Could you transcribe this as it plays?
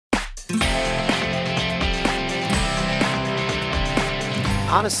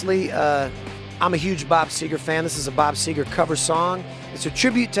Honestly, I'm a huge Bob Seger fan. This is a Bob Seger cover song. It's a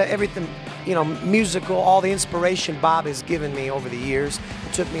tribute to everything, you know, musical, all the inspiration Bob has given me over the years.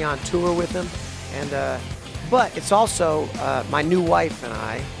 He took me on tour with him, and but it's also my new wife and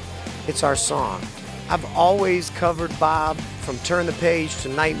I. It's our song. I've always covered Bob from Turn the Page to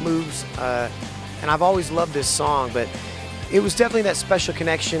Night Moves, and I've always loved this song, but it was definitely that special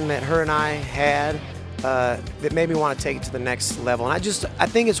connection that her and I had that made me want to take it to the next level. And I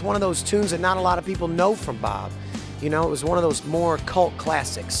think it's one of those tunes that not a lot of people know from Bob. You know, it was one of those more cult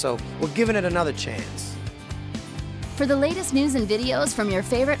classics, so we're giving it another chance. For the latest news and videos from your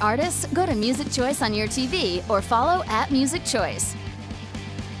favorite artists, go to Music Choice on your TV or follow @Music Choice.